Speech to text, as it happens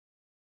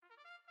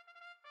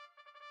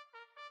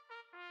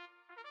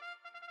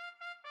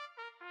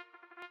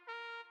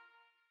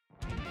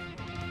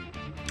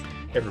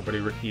Everybody,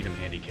 Rick Needham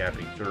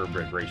handicapping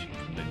thoroughbred racing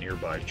from the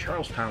nearby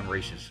Charlestown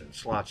Races and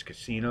Slots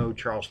Casino,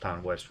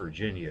 Charlestown, West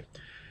Virginia.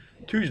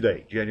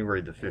 Tuesday,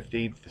 January the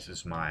 15th. This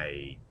is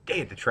my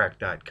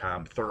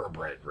dayatthetrack.com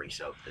thoroughbred race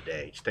of the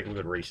day. Let's take a look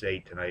at race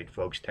 8 tonight,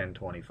 folks.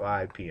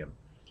 10:25 p.m.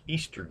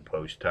 Eastern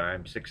Post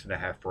Time,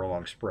 6.5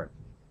 furlong sprint.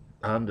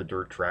 On the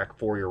dirt track,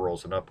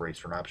 4-year-olds and up race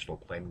for an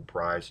optional claiming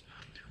prize,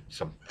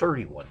 some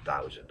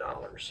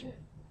 $31,000.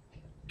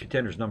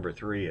 Contenders number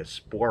 3 is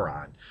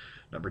Sporon.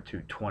 Number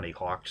 2, 20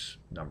 Hawks.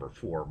 Number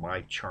 4,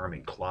 My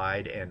Charming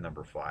Clyde. And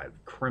number 5,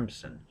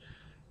 Crimson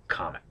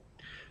Comet.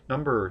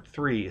 Number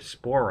 3,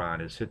 Sporon,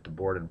 has hit the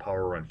board in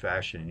power run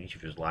fashion in each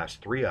of his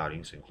last 3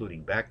 outings,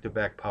 including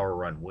back-to-back power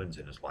run wins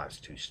in his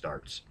last 2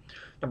 starts.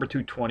 Number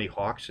 2, 20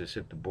 Hawks, has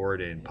hit the board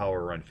in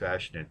power run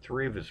fashion in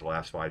 3 of his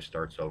last 5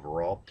 starts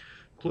overall,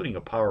 including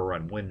a power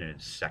run win in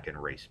his second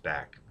race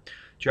back.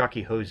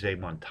 Jockey Jose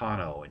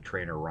Montano and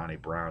trainer Ronnie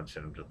Brown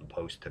sent him to the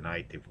post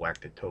tonight. They've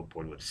whacked the tote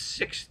board with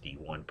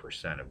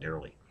 61% of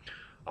nearly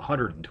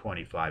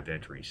 125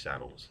 entries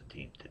saddled as the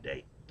team to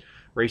date.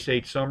 Race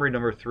 8 summary,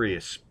 number 3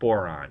 is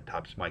Sporon,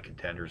 tops my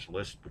contenders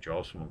list, which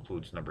also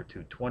includes number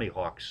 2, 20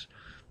 Hawks,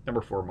 number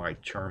 4, My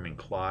Charming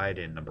Clyde,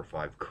 and number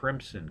 5,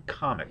 Crimson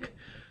Comic.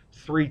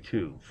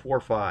 3-2,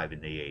 4-5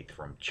 in the 8th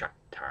from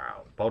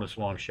Chucktown. Bonus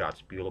long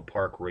shots, Beulah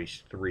Park,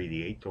 race 3,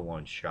 the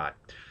 8-to-1 shot.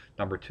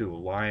 Number 2,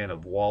 Lion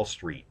of Wall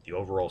Street, the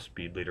overall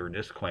speed leader in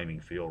this claiming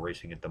field,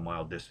 racing at the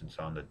mile distance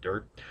on the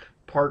dirt.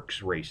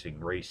 Parks Racing,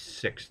 race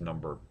 6,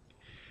 number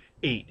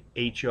 8,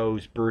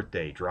 H.O.'s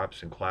Birthday,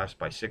 drops in class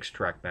by 6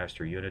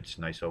 Trackmaster units.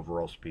 Nice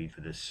overall speed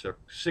for this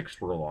 6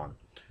 furlong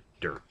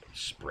dirt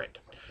sprint.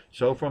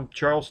 So from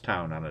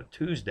Charlestown on a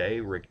Tuesday,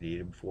 Rick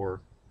Needham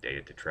for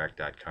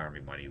dayatthetrack.com.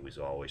 Reminding you as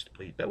always to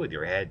please bet with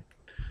your head,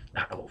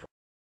 not over.